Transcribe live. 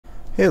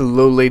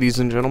Hello ladies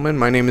and gentlemen,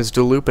 my name is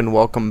Dylloop and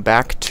welcome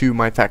back to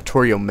my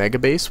Factorio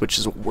Megabase, which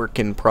is a work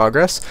in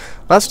progress.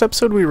 Last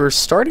episode we were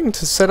starting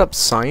to set up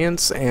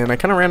science and I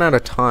kind of ran out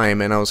of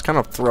time and I was kind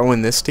of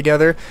throwing this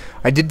together.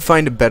 I did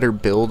find a better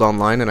build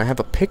online and I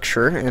have a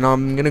picture and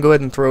I'm going to go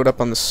ahead and throw it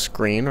up on the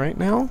screen right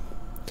now.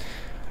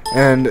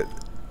 And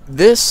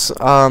this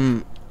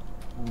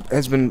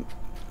has been,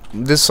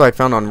 this I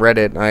found on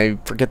Reddit. I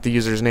forget the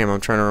user's name, I'm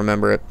trying to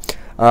remember it.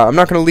 I'm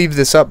not going to leave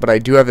this up, but I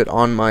do have it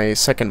on my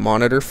second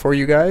monitor for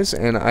you guys,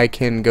 and I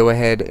can go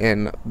ahead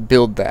and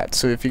build that.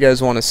 So if you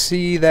guys want to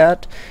see,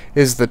 that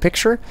is the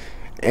picture,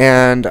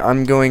 and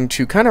I'm going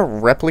to kind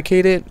of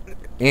replicate it,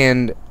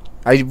 and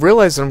I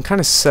realize that I'm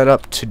kind of set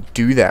up to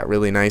do that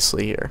really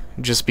nicely here,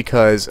 just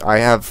because I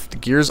have the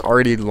gears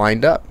already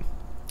lined up.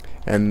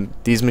 And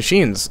these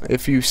machines,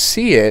 if you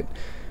see it,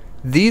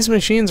 these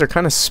machines are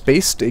kind of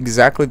spaced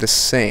exactly the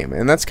same,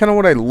 and that's kind of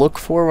what I look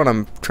for when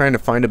I'm trying to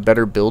find a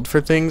better build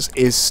for things,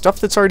 is stuff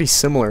that's already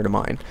similar to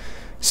mine.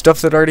 Stuff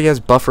that already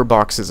has buffer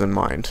boxes in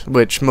mind,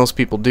 which most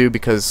people do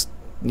because,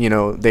 you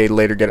know, they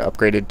later get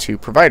upgraded to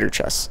provider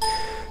chests.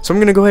 So I'm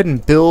going to go ahead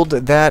and build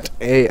that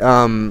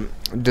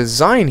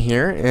design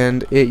here,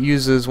 and it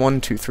uses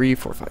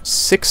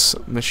 6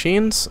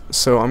 machines,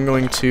 so I'm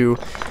going to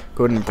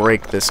go ahead and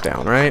break this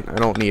down, right? I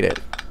don't need it.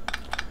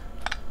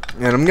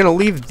 And I'm going to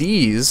leave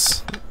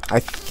these, I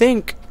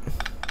think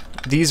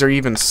these are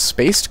even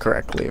spaced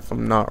correctly if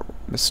I'm not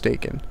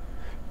mistaken.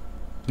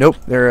 Nope,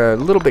 they're a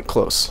little bit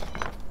close,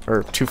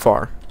 or too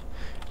far.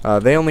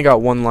 They only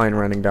got one line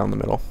running down the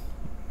middle.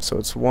 So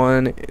it's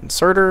one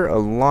inserter, a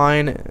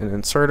line, an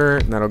inserter,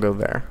 and that'll go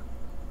there.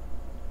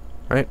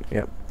 Right?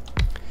 Yep.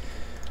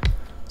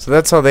 So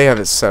that's how they have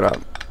it set up.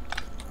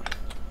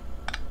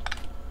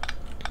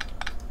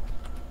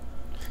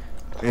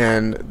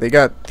 And they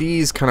got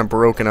these kind of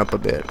broken up a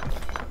bit.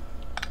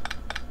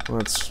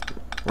 Let's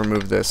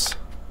remove this.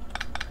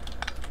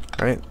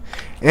 Right?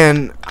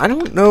 And I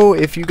don't know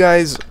if you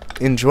guys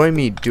enjoy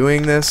me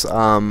doing this.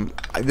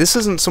 This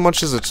isn't so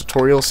much as a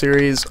tutorial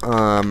series,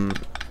 and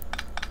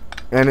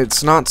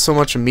it's not so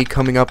much me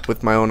coming up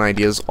with my own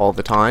ideas all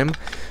the time.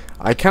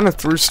 I kind of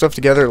threw stuff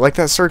together, like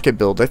that circuit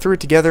build. I threw it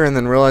together and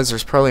then realized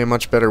there's probably a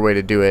much better way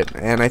to do it.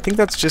 And I think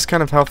that's just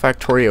kind of how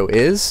Factorio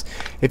is.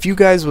 If you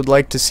guys would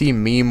like to see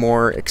me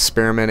more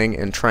experimenting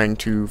and trying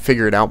to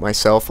figure it out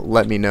myself,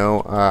 let me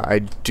know. I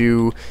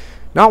do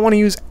want to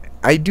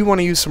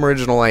use some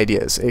original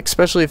ideas,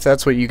 especially if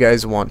that's what you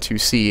guys want to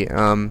see.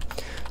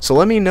 So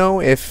let me know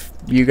if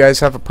you guys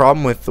have a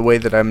problem with the way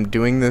that I'm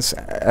doing this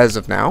as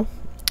of now.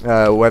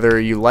 Whether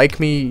you like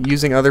me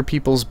using other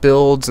people's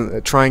builds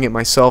and trying it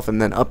myself and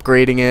then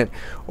upgrading it,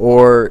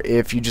 or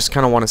if you just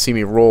kind of want to see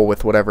me roll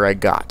with whatever I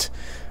got,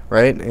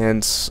 right?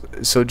 And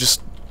so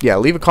just, yeah,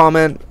 leave a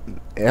comment.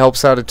 It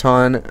helps out a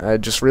ton. I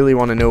just really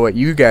want to know what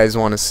you guys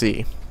want to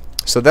see.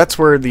 So that's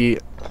where the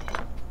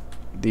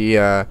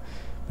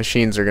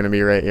machines are going to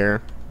be, right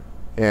here,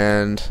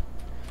 and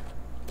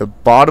the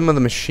bottom of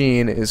the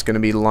machine is going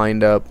to be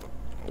lined up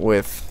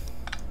with,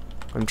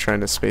 I'm trying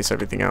to space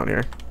everything out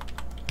here.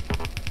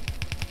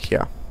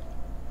 Yeah.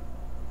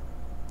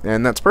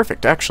 And that's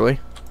perfect,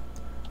 actually.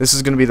 This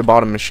is going to be the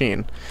bottom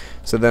machine.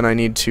 So then I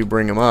need to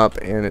bring them up,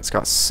 and it's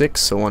got 6.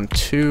 So 1,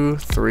 2,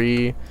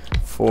 3,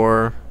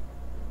 4,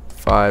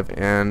 5,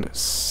 and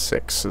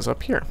 6 is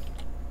up here.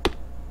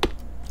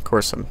 Of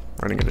course, I'm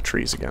running into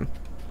trees again.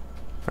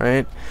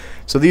 Alright.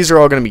 So these are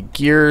all going to be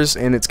gears,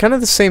 and it's kind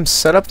of the same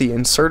setup. The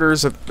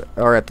inserters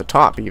are at the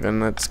top, even.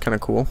 That's kind of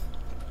cool.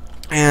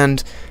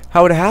 And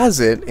how it has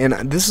it,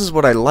 and this is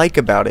what I like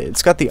about it,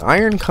 it's got the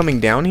iron coming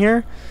down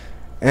here,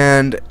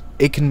 and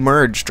it can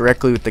merge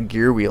directly with the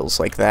gear wheels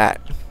like that.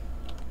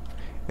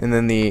 And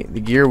then the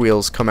gear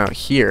wheels come out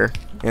here,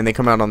 and they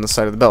come out on the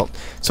side of the belt.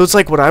 So it's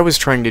like what I was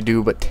trying to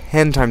do, but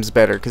 10 times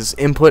better, because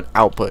input,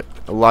 output,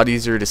 a lot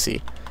easier to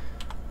see.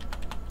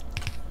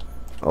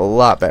 A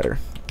lot better.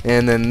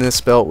 And then this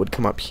belt would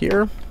come up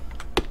here,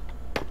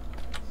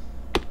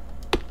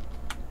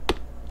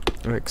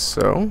 like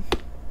so.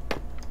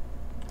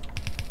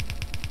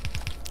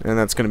 And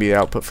that's going to be the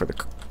output for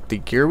the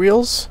gear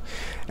wheels.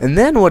 And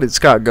then what it's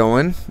got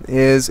going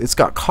is it's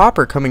got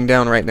copper coming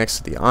down right next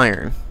to the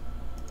iron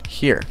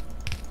here.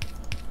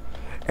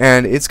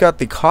 And it's got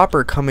the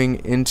copper coming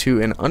into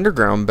an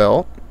underground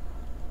belt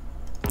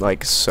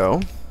like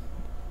so.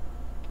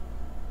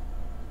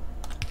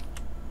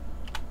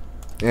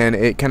 And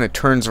it kind of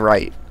turns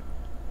right.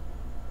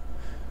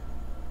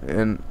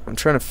 And I'm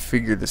trying to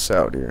figure this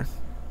out here.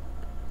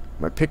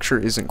 My picture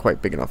isn't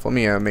quite big enough. Let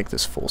me make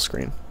this full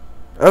screen.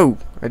 Oh,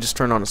 I just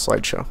turned on a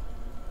slideshow.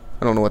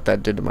 I don't know what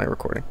that did to my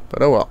recording,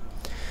 but oh well.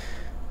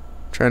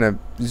 Trying to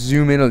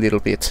zoom in a little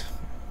bit.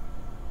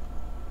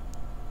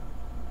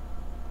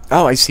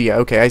 Oh, I see.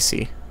 Okay, I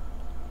see.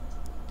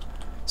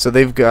 So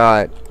they've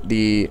got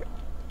the...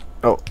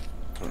 Oh,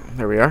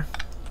 there we are.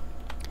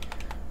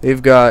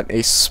 They've got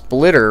a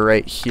splitter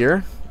right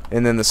here,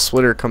 and then the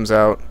splitter comes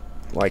out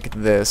like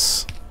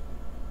this.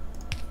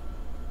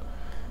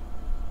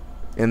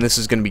 And this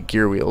is going to be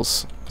gear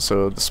wheels.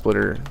 So the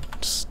splitter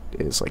just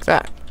is like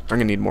that. I'm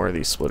gonna need more of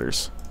these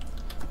splitters.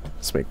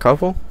 Let's make a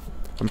couple.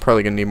 I'm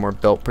probably gonna need more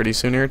belt pretty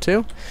soon here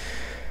too.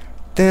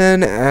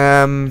 Then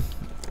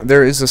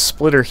there is a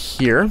splitter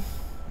here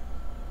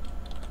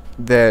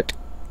that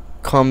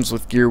comes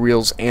with gear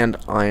wheels and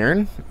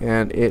iron,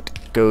 and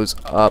it goes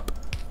up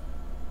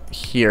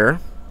here.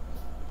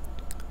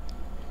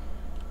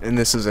 And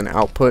this is an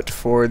output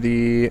for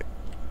the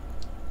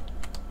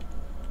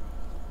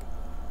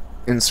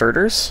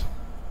inserters,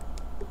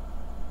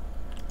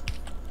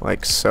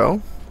 like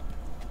so.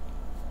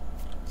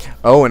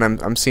 Oh, and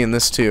I'm seeing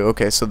this too.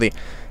 Okay, so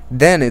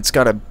then it's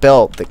got a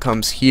belt that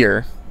comes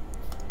here,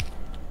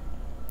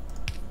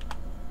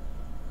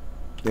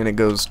 and it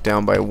goes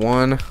down by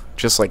one,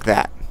 just like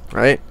that,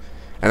 right?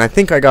 And I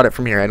think I got it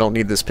from here. I don't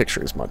need this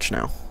picture as much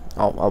now.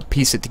 I'll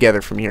piece it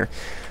together from here.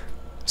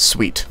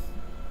 Sweet.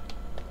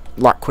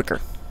 A lot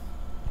quicker.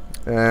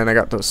 And I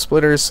got those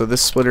splitters, so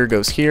this splitter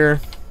goes here,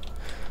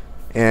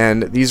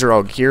 and these are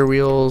all gear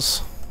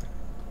wheels.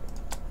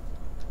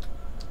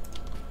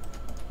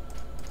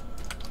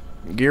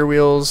 Gear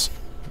wheels.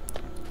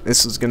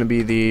 This is going to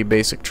be the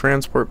basic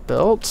transport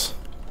belt.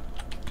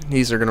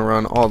 These are going to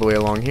run all the way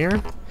along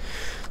here.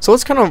 So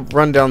let's kind of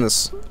run down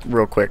this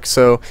real quick.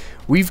 So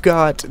we've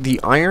got the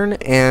iron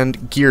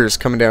and gears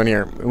coming down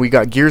here. We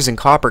got gears and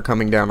copper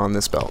coming down on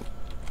this belt.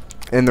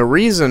 And the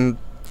reason,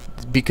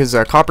 because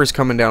copper's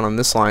coming down on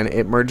this line,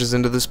 it merges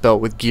into this belt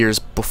with gears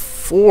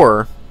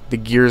before the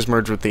gears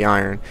merge with the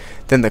iron.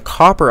 Then the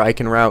copper I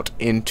can route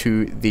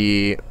into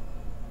the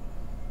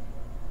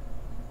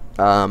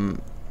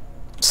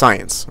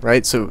science,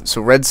 right? So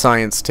red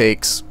science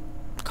takes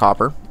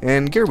copper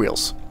and gear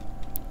wheels.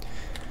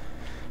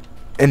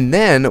 And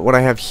then what I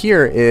have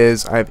here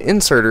is I have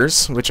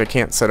inserters, which I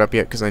can't set up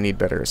yet because I need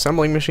better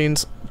assembling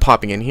machines,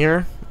 popping in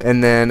here,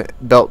 and then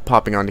belt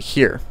popping onto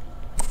here.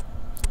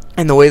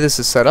 And the way this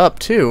is set up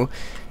too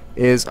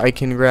is I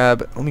can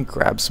let me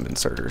grab some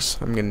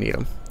inserters. I'm gonna need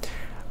them.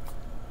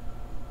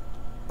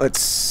 Let's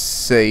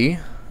see,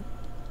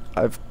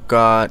 I've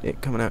got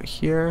it coming out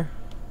here.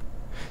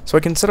 So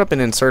I can set up an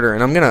inserter,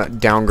 and I'm gonna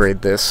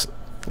downgrade this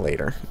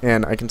later,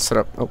 and I can set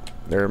up, oh,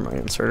 there are my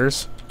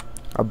inserters,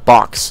 a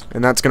box,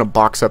 and that's gonna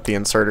box up the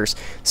inserters.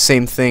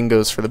 Same thing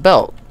goes for the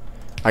belt.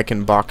 I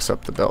can box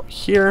up the belt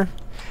here,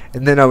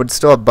 and then I would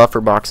still have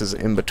buffer boxes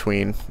in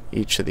between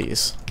each of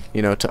these,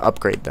 you know, to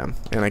upgrade them,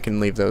 and I can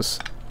leave those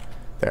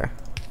there.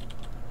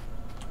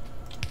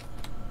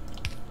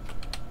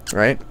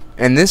 Right?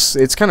 And this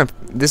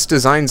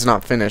design's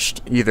not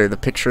finished either. The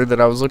picture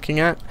that I was looking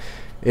at,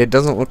 it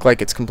doesn't look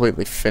like it's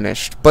completely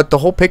finished. But the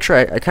whole picture,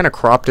 I kind of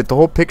cropped it. The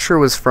whole picture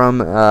was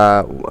from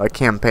a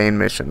campaign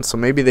mission. So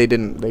maybe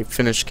they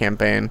finished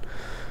campaign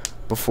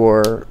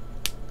before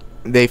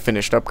they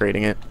finished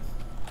upgrading it.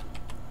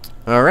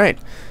 Alright.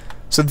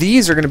 So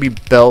these are going to be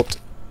belt,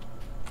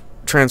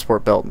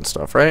 transport belt and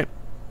stuff, right?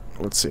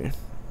 Let's see.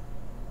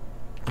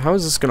 How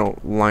is this going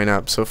to line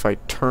up? So if I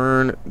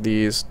turn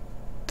these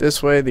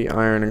this way, the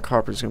iron and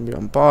copper is going to be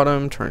on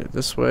bottom. Turn it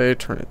this way,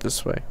 turn it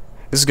this way.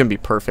 This is going to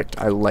be perfect.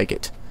 I like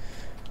it.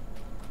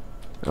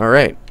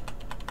 Alright.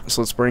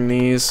 So let's bring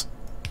these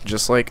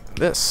just like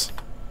this.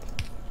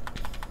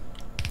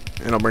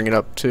 And I'll bring it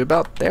up to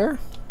about there.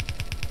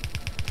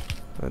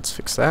 Let's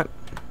fix that.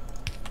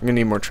 I'm going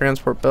to need more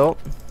transport belt.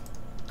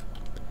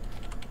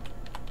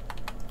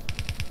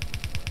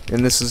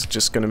 And this is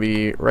just going to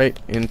be right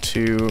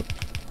into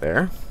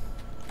there.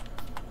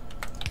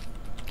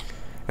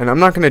 And I'm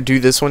not going to do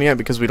this one yet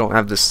because we don't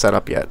have this set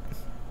up yet.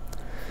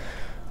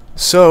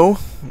 So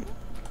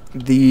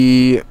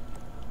the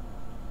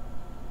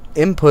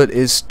input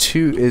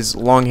is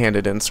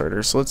long-handed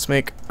inserters. So let's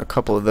make a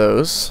couple of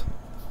those.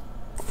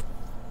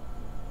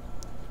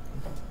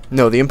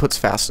 No, the input's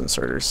fast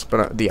inserters,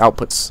 but the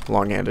output's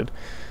long-handed.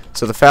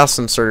 So the fast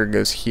inserter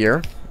goes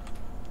here,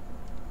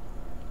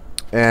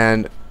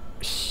 and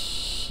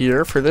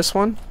here for this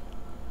one.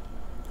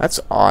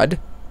 That's odd.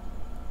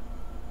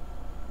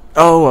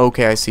 Oh,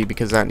 okay, I see,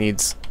 because that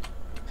needs...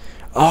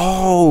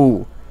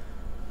 Oh!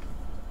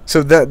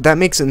 So that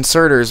makes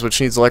inserters, which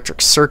needs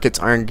electric circuits,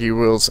 iron gear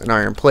wheels, and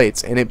iron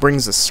plates, and it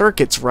brings the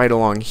circuits right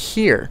along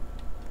here.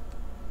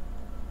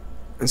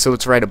 And so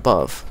it's right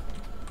above.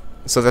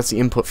 So that's the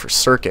input for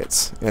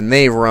circuits, and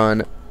they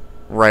run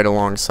right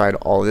alongside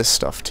all this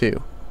stuff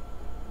too.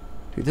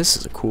 Dude, this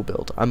is a cool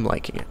build. I'm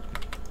liking it.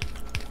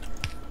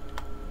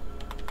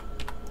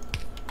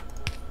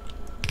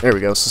 There we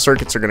go. So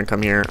circuits are going to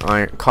come here.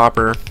 Iron,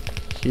 copper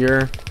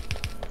here.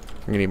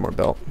 I'm going to need more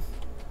belt.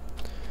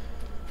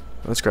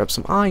 Let's grab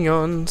some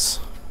ions.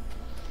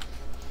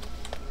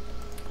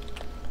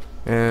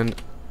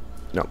 And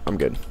no, I'm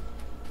good.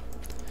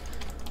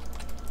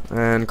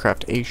 And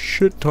craft a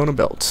shit ton of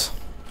belts.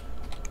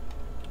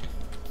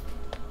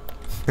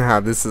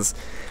 This is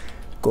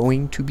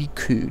going to be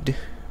good.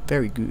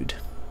 Very good.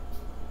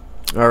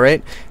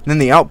 Alright, and then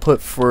the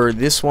output for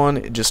this one,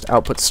 it just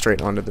outputs straight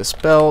onto this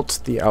belt.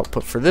 The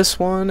output for this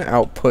one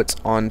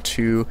outputs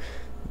onto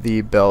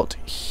the belt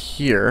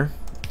here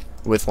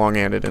with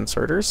long-handed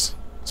inserters.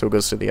 So it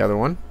goes to the other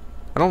one.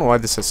 I don't know why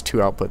this has two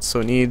outputs. So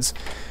it needs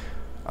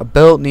A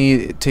belt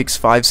it takes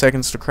 5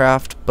 seconds to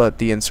craft, but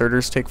the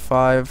inserters take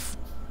 5.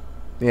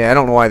 Yeah, I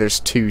don't know why there's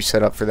 2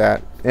 set up for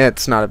that.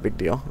 It's not a big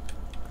deal.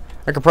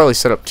 I could probably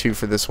set up 2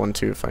 for this one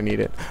too if I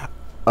need it.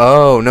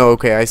 Oh, no,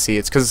 okay, I see.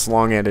 It's because it's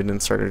long-ended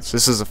inserters.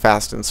 This is a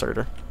fast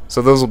inserter.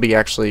 So those will be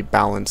actually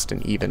balanced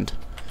and evened.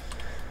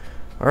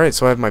 Alright,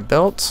 so I have my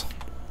belt.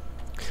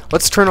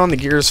 Let's turn on the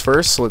gears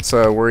first. Let's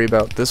worry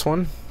about this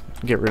one.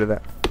 Get rid of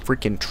that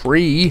freaking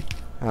tree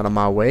out of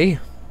my way.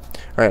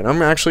 Alright,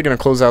 I'm actually going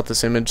to close out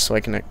this image so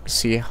I can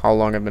see how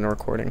long I've been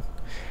recording.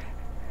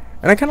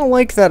 And I kind of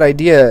like that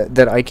idea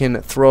that I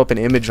can throw up an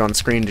image on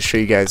screen to show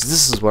you guys,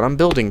 this is what I'm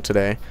building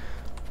today.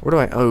 Where do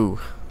I... oh,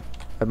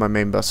 I have my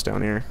main bus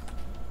down here.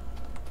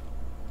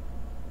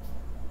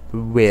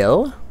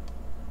 Well,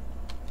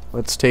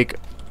 let's take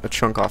a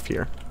chunk off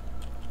here.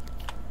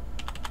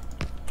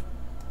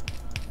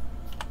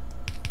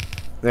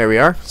 There we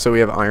are. So we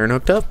have iron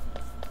hooked up.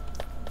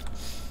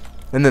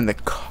 And then the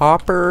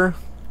copper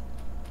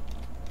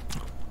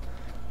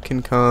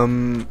can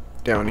come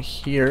down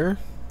here.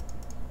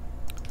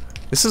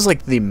 This is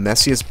like the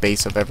messiest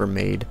base I've ever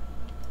made.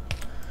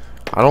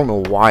 I don't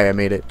know why I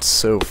made it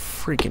so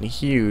freaking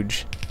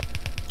huge.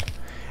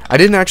 I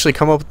didn't actually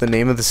come up with the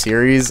name of the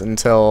series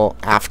until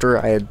after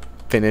I had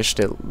finished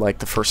it, like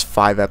the first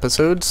 5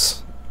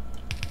 episodes.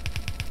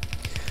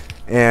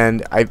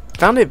 And I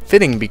found it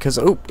fitting because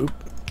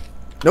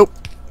nope.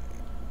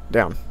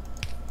 Down.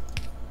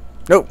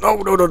 No,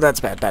 that's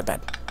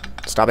bad.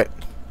 Stop it.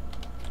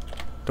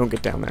 Don't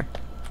get down there.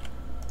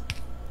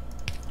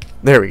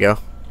 There we go.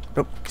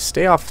 Nope,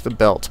 stay off the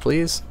belt,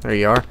 please. There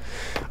you are.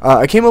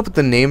 I came up with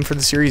the name for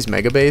the series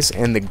Megabase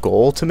and the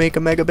goal to make a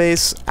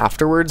Megabase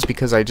afterwards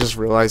because I just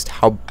realized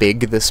how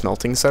big the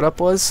smelting setup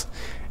was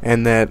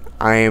and that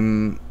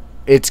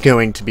it's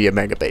going to be a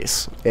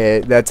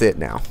Megabase. That's it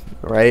now,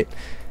 right?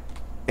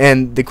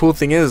 And the cool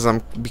thing is,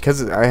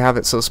 because I have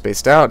it so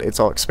spaced out, it's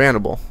all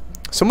expandable.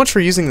 So much for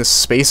using this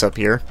space up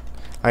here.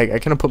 I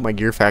kind of put my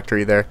gear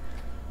factory there.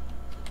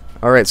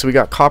 Alright, so we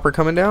got copper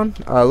coming down.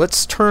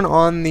 Let's turn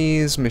on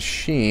these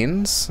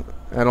machines.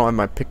 I don't have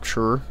my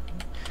picture.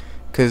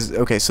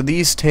 Okay, so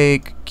these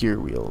take gear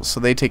wheels. So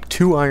they take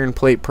 2 iron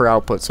plate per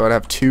output. So I'd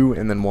have 2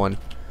 and then 1.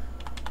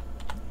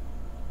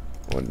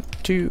 1,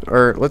 2.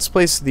 Or let's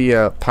place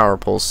the power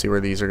poles, see where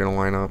these are going to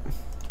line up.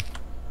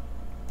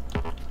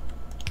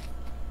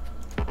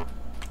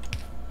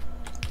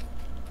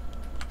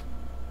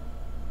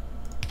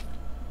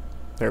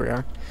 There we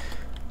are.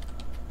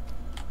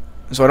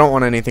 So I don't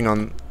want anything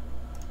on...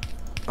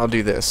 I'll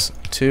do this.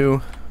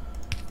 2,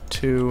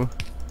 2,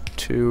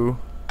 2,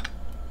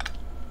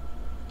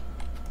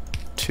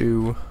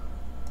 2,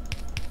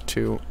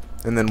 2,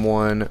 and then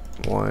 1,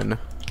 1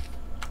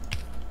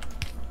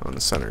 on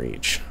the center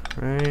each.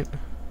 Right?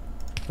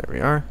 There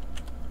we are.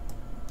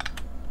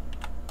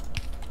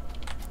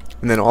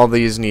 And then all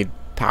these need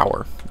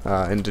power.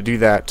 And to do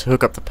that, to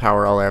hook up the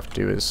power, all I have to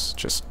do is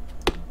just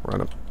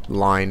run a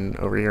line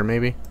over here,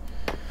 maybe.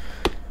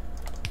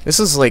 This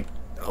is like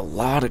a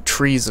lot of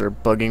trees that are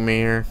bugging me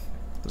here.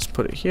 Let's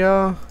put it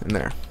here and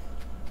there.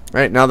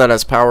 Right, now that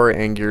has power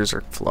and gears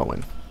are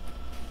flowing.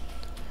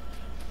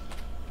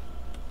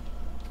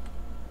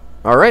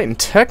 Alright, and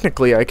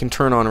technically I can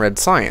turn on red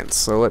science,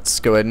 so let's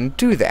go ahead and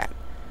do that.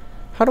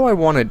 How do I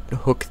want to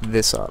hook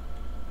this up?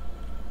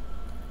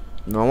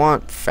 Do I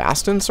want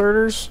fast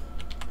inserters?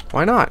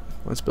 Why not?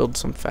 Let's build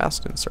some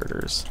fast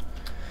inserters.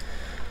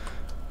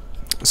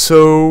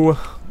 So,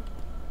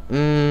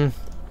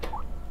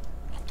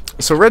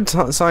 so red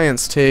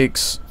science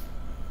takes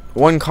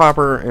 1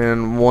 copper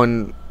and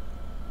 1...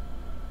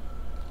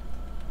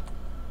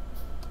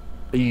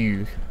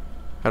 Ew.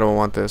 How do I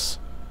want this?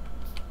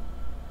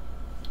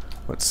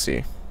 Let's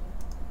see.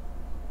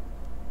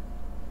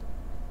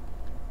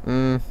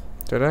 Did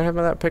I have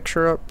that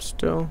picture up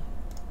still?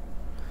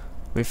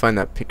 Let me find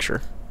that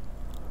picture.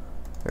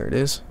 There it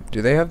is.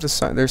 Do they have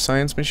their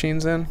science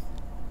machines in?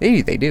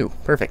 Hey, they do.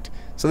 Perfect.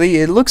 So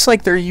it looks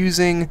like they're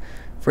using...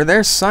 For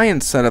their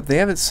science setup, they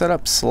have it set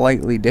up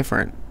slightly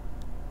different.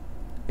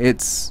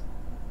 It's...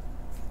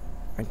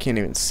 I can't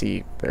even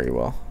see very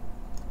well.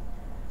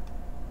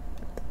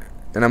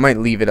 And I might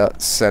leave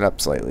it set up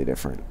slightly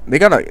different. They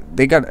got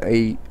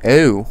a...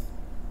 Oh.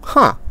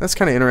 Huh. That's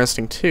kind of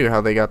interesting, too,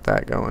 how they got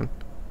that going.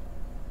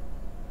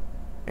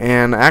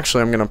 And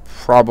actually, I'm going to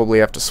probably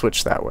have to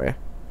switch that way.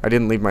 I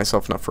didn't leave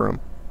myself enough room.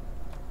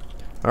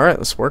 Alright,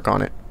 let's work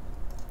on it.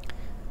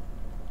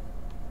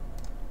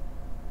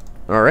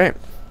 Alright.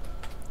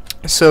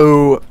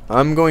 So,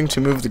 I'm going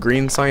to move the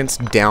green science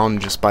down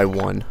just by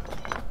 1.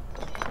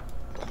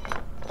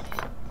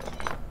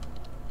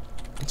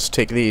 Let's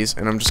take these,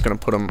 and I'm just going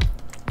to put them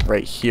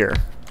right here.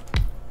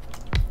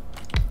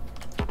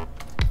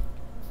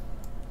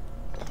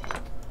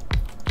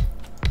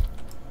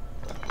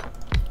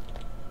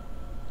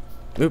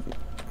 Oop,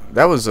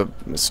 that was a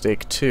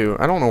mistake too.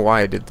 I don't know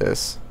why I did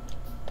this.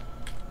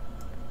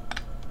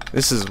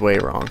 This is way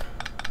wrong.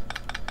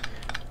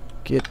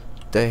 Get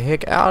the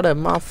heck out of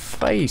my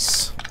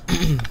face.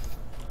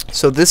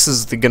 So this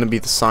is going to be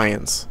the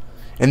science.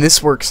 And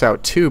this works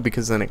out too,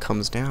 because then it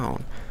comes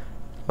down.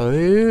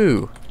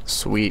 Oh,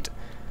 sweet.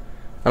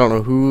 I don't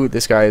know who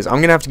this guy is. I'm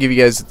going to have to give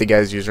you guys the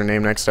guy's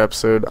username next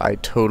episode. I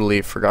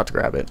totally forgot to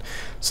grab it.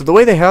 So the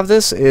way they have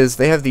this is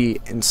they have the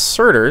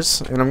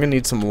inserters, and I'm going to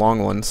need some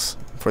long ones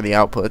for the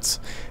outputs.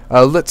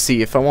 Let's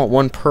see, if I want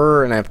one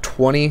per and I have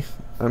 20,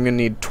 I'm going to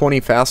need 20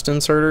 fast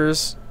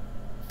inserters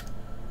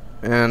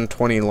and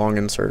 20 long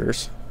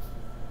inserters.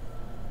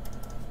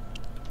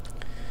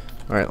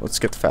 Alright, let's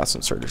get the fast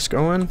inserters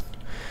going.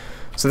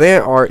 So they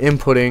are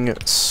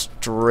inputting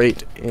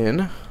straight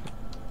in.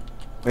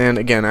 And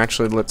again,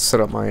 actually, let's set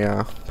up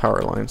my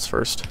power lines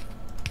first.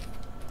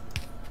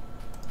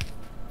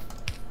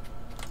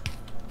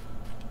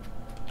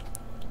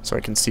 So I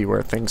can see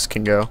where things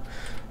can go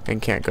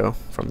and can't go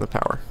from the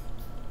power.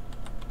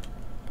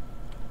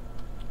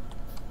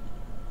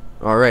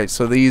 Alright,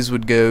 so these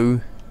would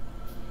go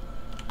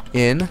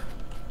in.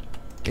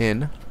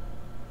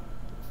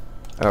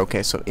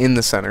 Okay, so in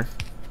the center.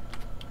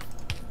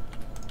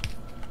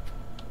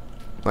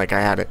 Like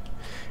I had it.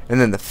 And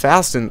then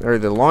the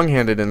the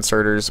long-handed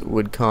inserters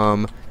would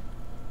come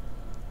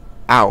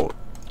out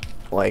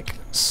like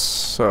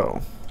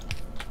so.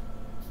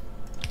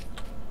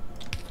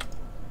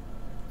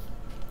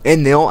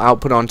 And they'll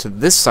output onto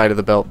this side of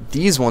the belt.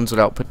 These ones would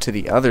output to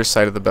the other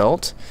side of the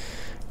belt.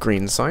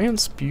 Green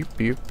science. Boop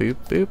boop boop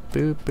boop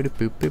boop boop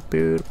boop boop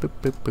boop boop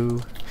boop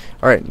boop.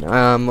 Alright,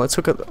 let's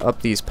hook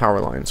up these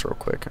power lines real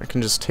quick. I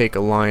can just take a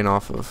line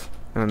off of,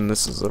 and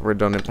this is a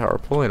redundant power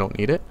pole, I don't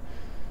need it.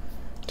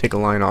 Take a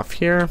line off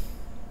here.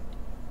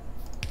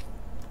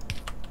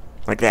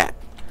 Like that.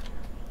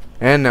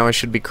 And now I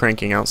should be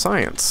cranking out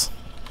science.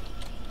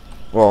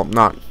 Well,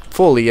 not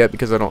fully yet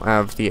because I don't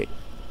have the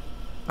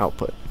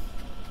output.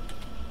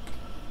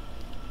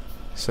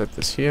 Set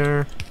this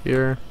here,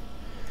 here,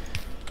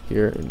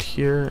 here, and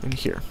here, and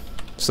here.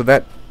 So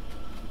that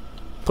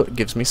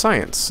gives me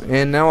science.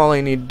 And now all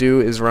I need to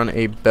do is run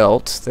a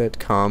belt that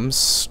comes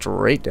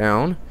straight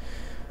down.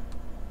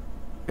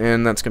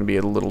 And that's going to be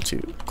a little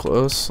too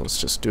close. Let's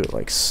just do it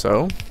like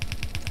so.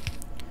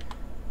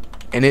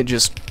 And it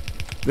just...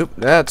 Oop,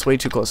 that's way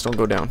too close. Don't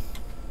go down.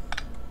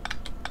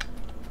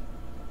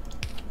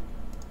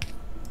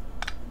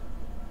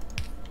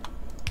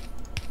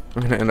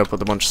 I'm going to end up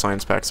with a bunch of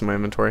science packs in my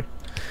inventory.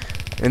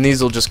 And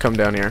these will just come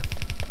down here.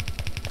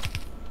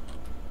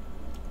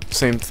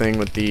 Same thing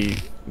with the...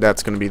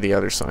 That's going to be the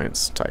other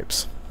science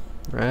types.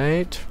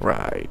 Right?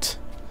 Right.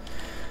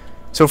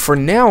 So for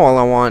now, all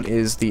I want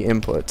is the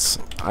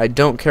inputs. I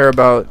don't care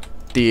about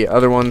the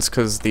other ones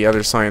because the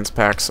other science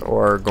packs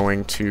are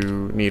going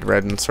to need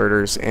red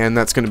inserters, and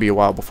that's going to be a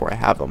while before I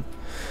have them.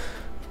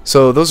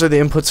 So those are the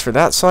inputs for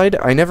that side.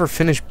 I never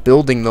finished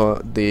building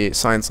the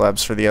science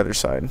labs for the other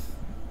side.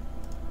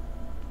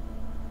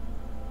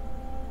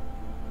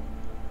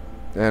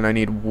 And I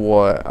need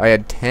what? I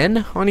had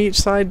 10 on each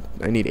side.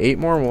 I need 8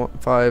 more. 1,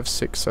 5,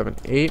 6, 7,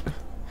 8.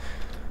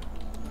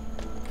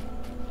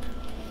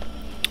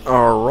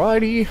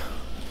 Alrighty.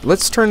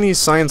 Let's turn these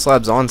science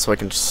labs on so I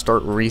can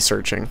start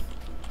researching.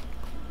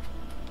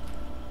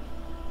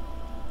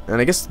 And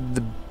I guess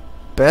the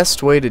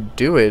best way to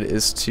do it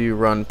is to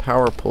run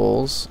power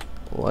poles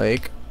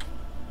like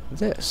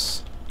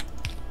this.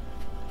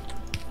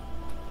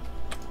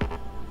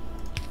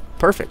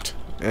 Perfect.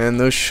 And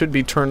those should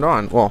be turned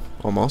on. Well,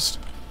 almost.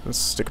 Let's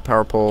stick a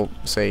power pole,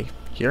 say,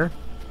 here?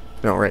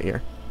 No, right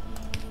here.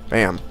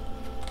 Bam.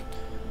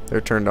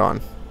 They're turned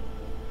on.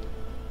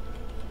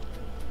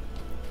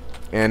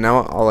 And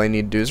now all I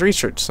need to do is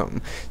research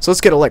something. So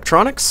let's get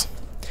electronics.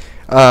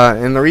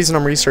 And the reason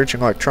I'm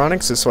researching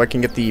electronics is so I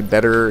can get the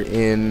better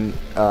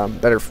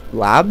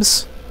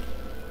labs.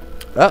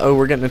 Uh-oh,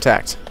 we're getting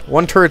attacked.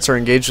 1 turrets are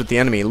engaged with the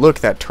enemy. Look,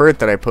 that turret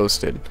that I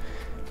posted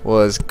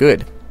was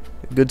good.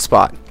 Good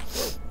spot.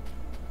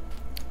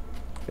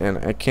 And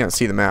I can't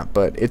see the map,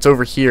 but it's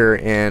over here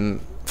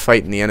and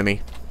fighting the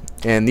enemy.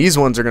 And these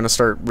ones are going to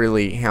start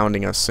really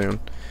hounding us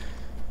soon.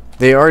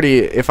 They already,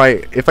 if I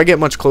get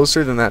much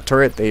closer than that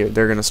turret, they're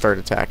going to start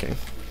attacking.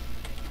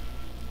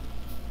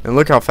 And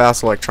look how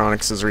fast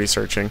electronics is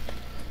researching.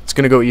 It's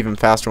going to go even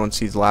faster once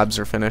these labs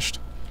are finished.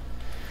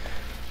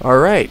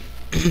 Alright.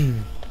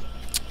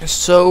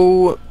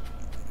 So,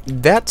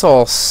 that's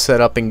all set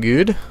up and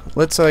good.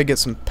 Let's get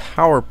some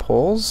power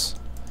poles.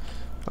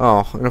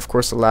 Oh, and of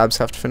course the labs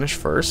have to finish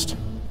first.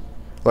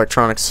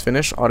 Electronics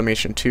finish.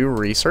 Automation 2,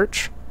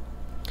 research.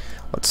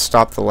 Let's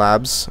stop the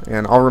labs,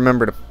 and I'll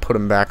remember to put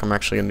them back. I'm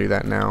actually going to do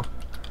that now.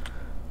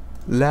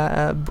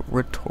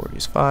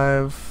 Laboratories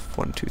 5,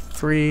 1, 2,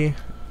 3,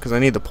 because I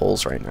need the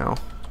poles right now.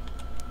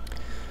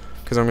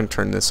 Because I'm going to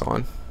turn this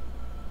on.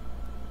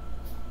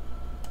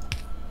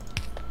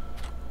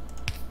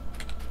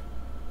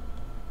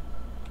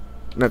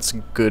 That's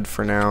good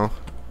for now,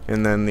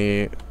 and then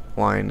the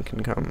line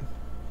can come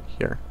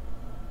here.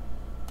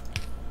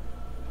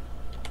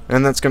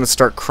 And that's going to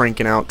start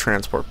cranking out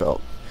transport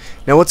belt.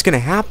 Now what's going to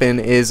happen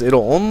is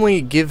it'll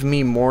only give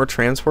me more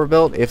transport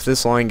belt if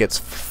this line gets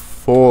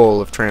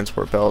full of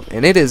transport belt,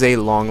 and it is a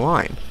long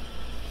line.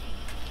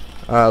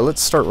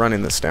 Let's start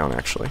running this down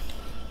actually.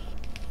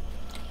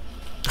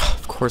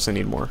 course I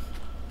need more.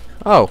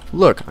 Oh,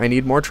 look, I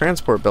need more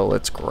transport belt.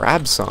 Let's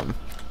grab some.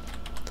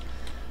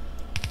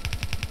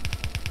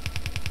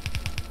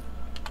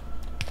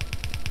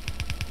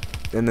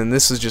 And then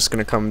this is just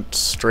going to come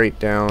straight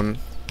down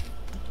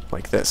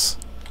like this.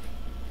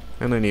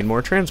 And I need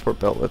more transport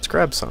belt. Let's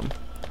grab some.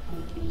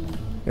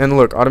 And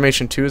look,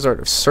 automation 2 is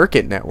our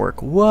circuit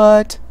network.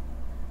 What?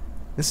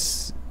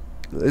 This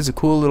is a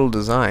cool little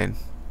design.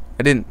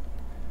 I didn't...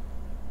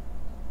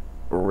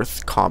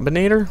 With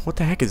combinator? What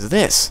the heck is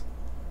this?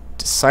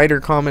 Decider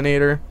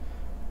combinator?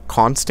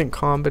 Constant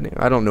combinator?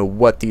 I don't know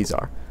what these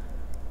are.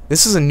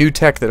 This is a new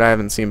tech that I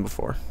haven't seen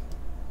before.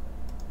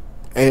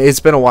 And it's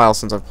been a while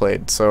since I've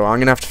played, so I'm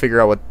going to have to figure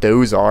out what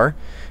those are.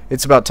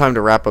 It's about time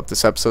to wrap up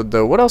this episode,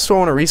 though. What else do I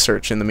want to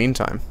research in the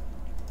meantime?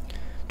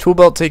 Tool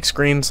belt takes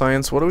green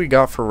science. What do we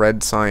got for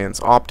red science?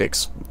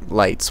 Optics.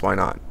 Lights. Why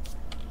not?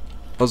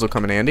 Those will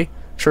come in handy.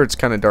 Sure, it's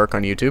kind of dark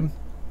on YouTube.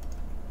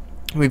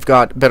 We've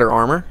got better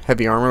armor.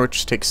 Heavy armor,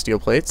 which takes steel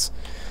plates.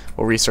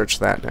 We'll research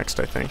that next,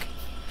 I think.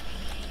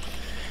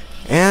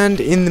 And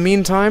in the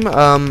meantime,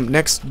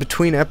 next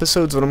between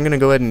episodes, what I'm going to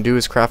go ahead and do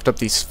is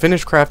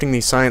finish crafting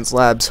these science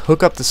labs,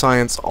 hook up the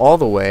science all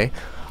the way.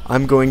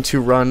 I'm going to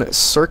run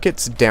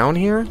circuits down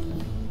here,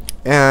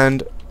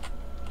 and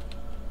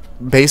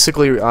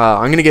basically,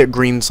 I'm going to get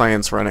green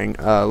science running.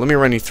 Let me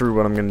run you through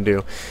what I'm going to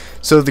do.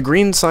 So the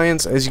green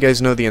science, as you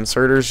guys know, the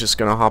inserter is just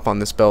going to hop on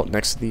this belt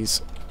next to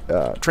these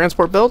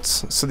transport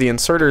belts. So the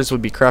inserters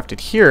would be crafted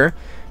here.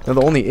 Now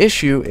the only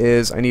issue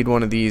is I need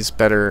one of these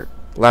better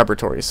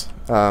laboratories,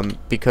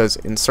 because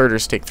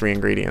inserters take 3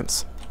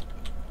 ingredients.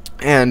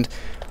 And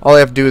all I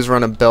have to do is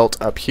run a belt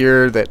up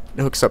here that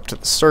hooks up to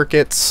the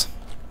circuits.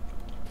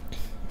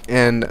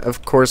 And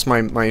of course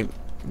my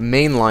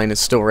main line is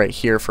still right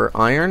here for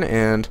iron,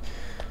 and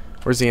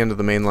where's the end of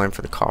the main line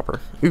for the copper?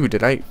 Ooh,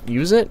 did I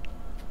use it?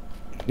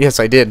 Yes,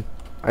 I did.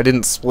 I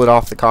didn't split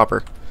off the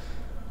copper.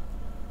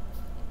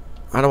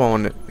 I don't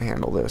want to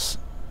handle this.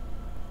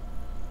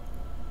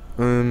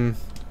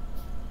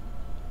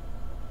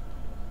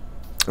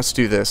 Let's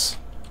do this.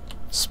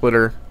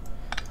 Splitter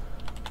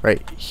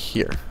right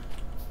here.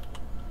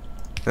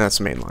 And that's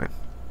the main line.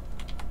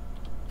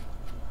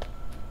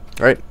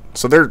 Alright,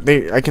 so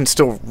I can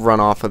still run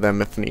off of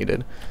them if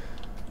needed.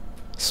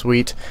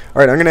 Sweet.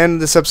 Alright, I'm going to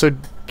end this episode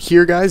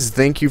here, guys.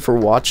 Thank you for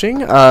watching.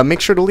 Make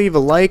sure to leave a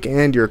like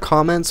and your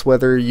comments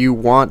whether you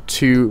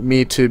want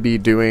me to be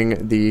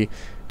doing the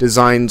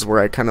designs where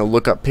I kind of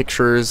look up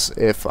pictures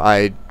if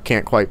I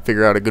can't quite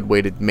figure out a good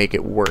way to make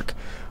it work.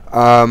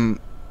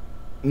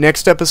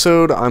 Next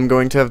episode, I'm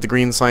going to have the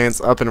green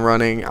science up and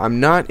running. I'm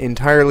not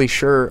entirely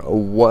sure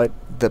what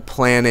the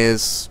plan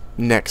is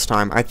next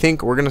time. I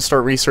think we're going to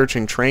start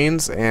researching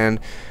trains and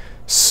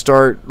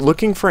start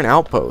looking for an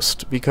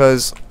outpost,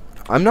 because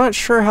I'm not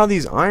sure how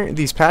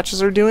these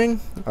patches are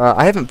doing.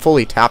 I haven't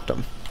fully tapped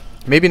them.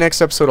 Maybe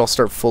next episode I'll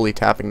start fully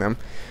tapping them.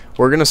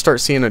 We're going to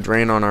start seeing a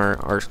drain on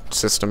our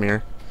system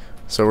here.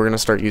 So we're going to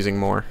start using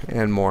more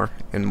and more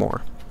and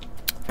more.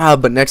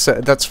 But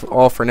that's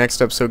all for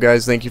next episode,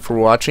 guys. Thank you for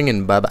watching,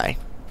 and bye-bye.